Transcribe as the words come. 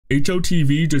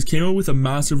HOTV just came out with a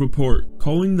massive report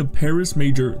calling the Paris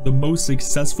Major the most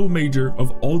successful major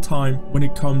of all time when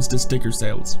it comes to sticker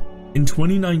sales. In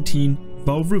 2019,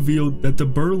 Valve revealed that the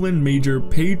Berlin Major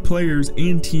paid players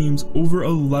and teams over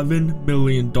 $11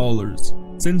 million.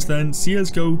 Since then,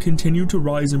 CSGO continued to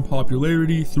rise in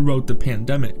popularity throughout the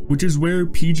pandemic, which is where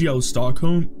PGL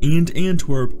Stockholm and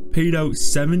Antwerp paid out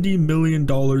 $70 million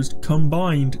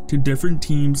combined to different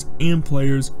teams and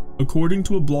players, according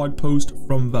to a blog post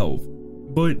from Valve.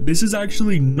 But this is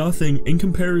actually nothing in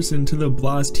comparison to the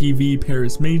Blast TV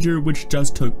Paris Major, which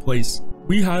just took place.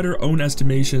 We had our own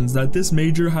estimations that this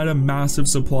major had a massive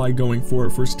supply going for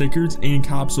it for stickers and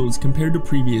capsules compared to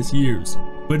previous years,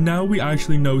 but now we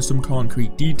actually know some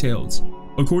concrete details.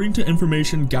 According to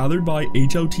information gathered by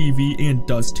HLTV and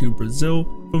Dust2 Brazil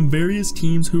from various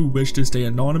teams who wish to stay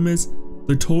anonymous,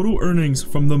 the total earnings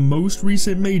from the most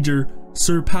recent major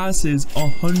surpasses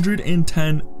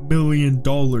 $110 million.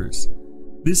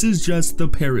 This is just the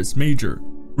Paris Major.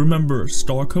 Remember,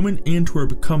 Stockholm and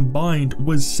Antwerp combined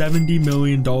was $70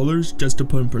 million, just to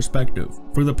put in perspective.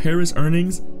 For the Paris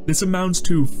earnings, this amounts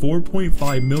to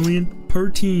 $4.5 million per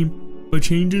team, but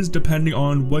changes depending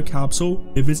on what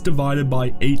capsule, if it's divided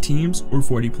by 8 teams or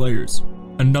 40 players.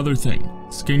 Another thing,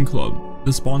 Skin Club,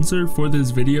 the sponsor for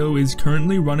this video, is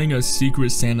currently running a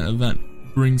Secret Santa event.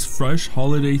 Brings fresh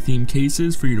holiday themed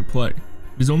cases for you to play.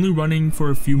 It is only running for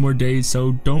a few more days,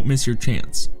 so don't miss your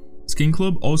chance. Skin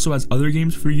Club also has other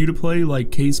games for you to play,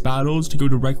 like case battles to go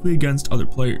directly against other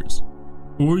players.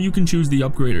 Or you can choose the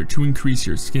upgrader to increase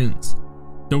your skins.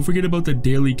 Don't forget about the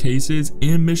daily cases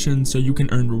and missions so you can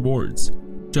earn rewards.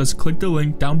 Just click the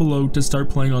link down below to start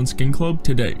playing on Skin Club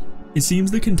today. It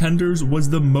seems the Contenders was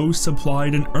the most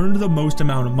supplied and earned the most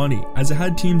amount of money, as it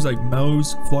had teams like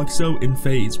Mouse, Fluxo, and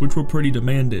FaZe, which were pretty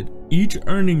demanded, each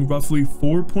earning roughly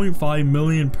 $4.5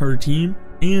 million per team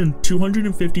and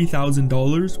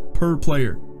 $250,000 per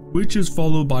player, which is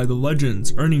followed by the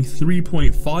Legends earning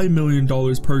 $3.5 million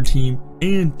per team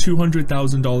and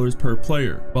 $200,000 per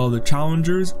player, while the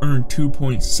Challengers earned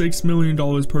 $2.6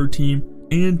 million per team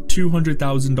and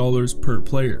 $200,000 per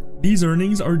player. These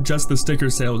earnings are just the sticker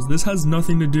sales. This has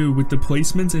nothing to do with the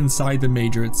placements inside the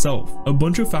major itself. A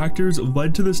bunch of factors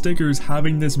led to the stickers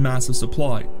having this massive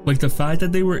supply, like the fact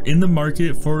that they were in the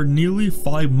market for nearly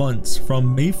 5 months,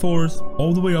 from May 4th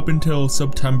all the way up until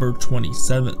September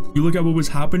 27th. You look at what was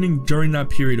happening during that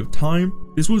period of time,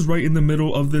 this was right in the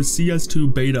middle of the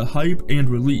CS2 beta hype and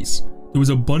release. There was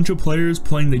a bunch of players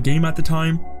playing the game at the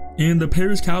time, and the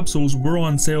Paris capsules were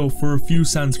on sale for a few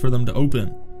cents for them to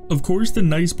open. Of course, the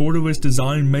nice borderless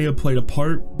design may have played a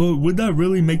part, but would that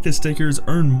really make the stickers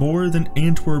earn more than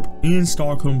Antwerp and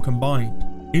Stockholm combined?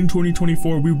 In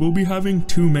 2024, we will be having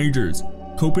 2 majors,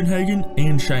 Copenhagen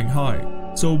and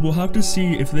Shanghai, so we'll have to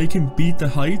see if they can beat the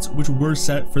heights which were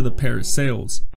set for the Paris sales.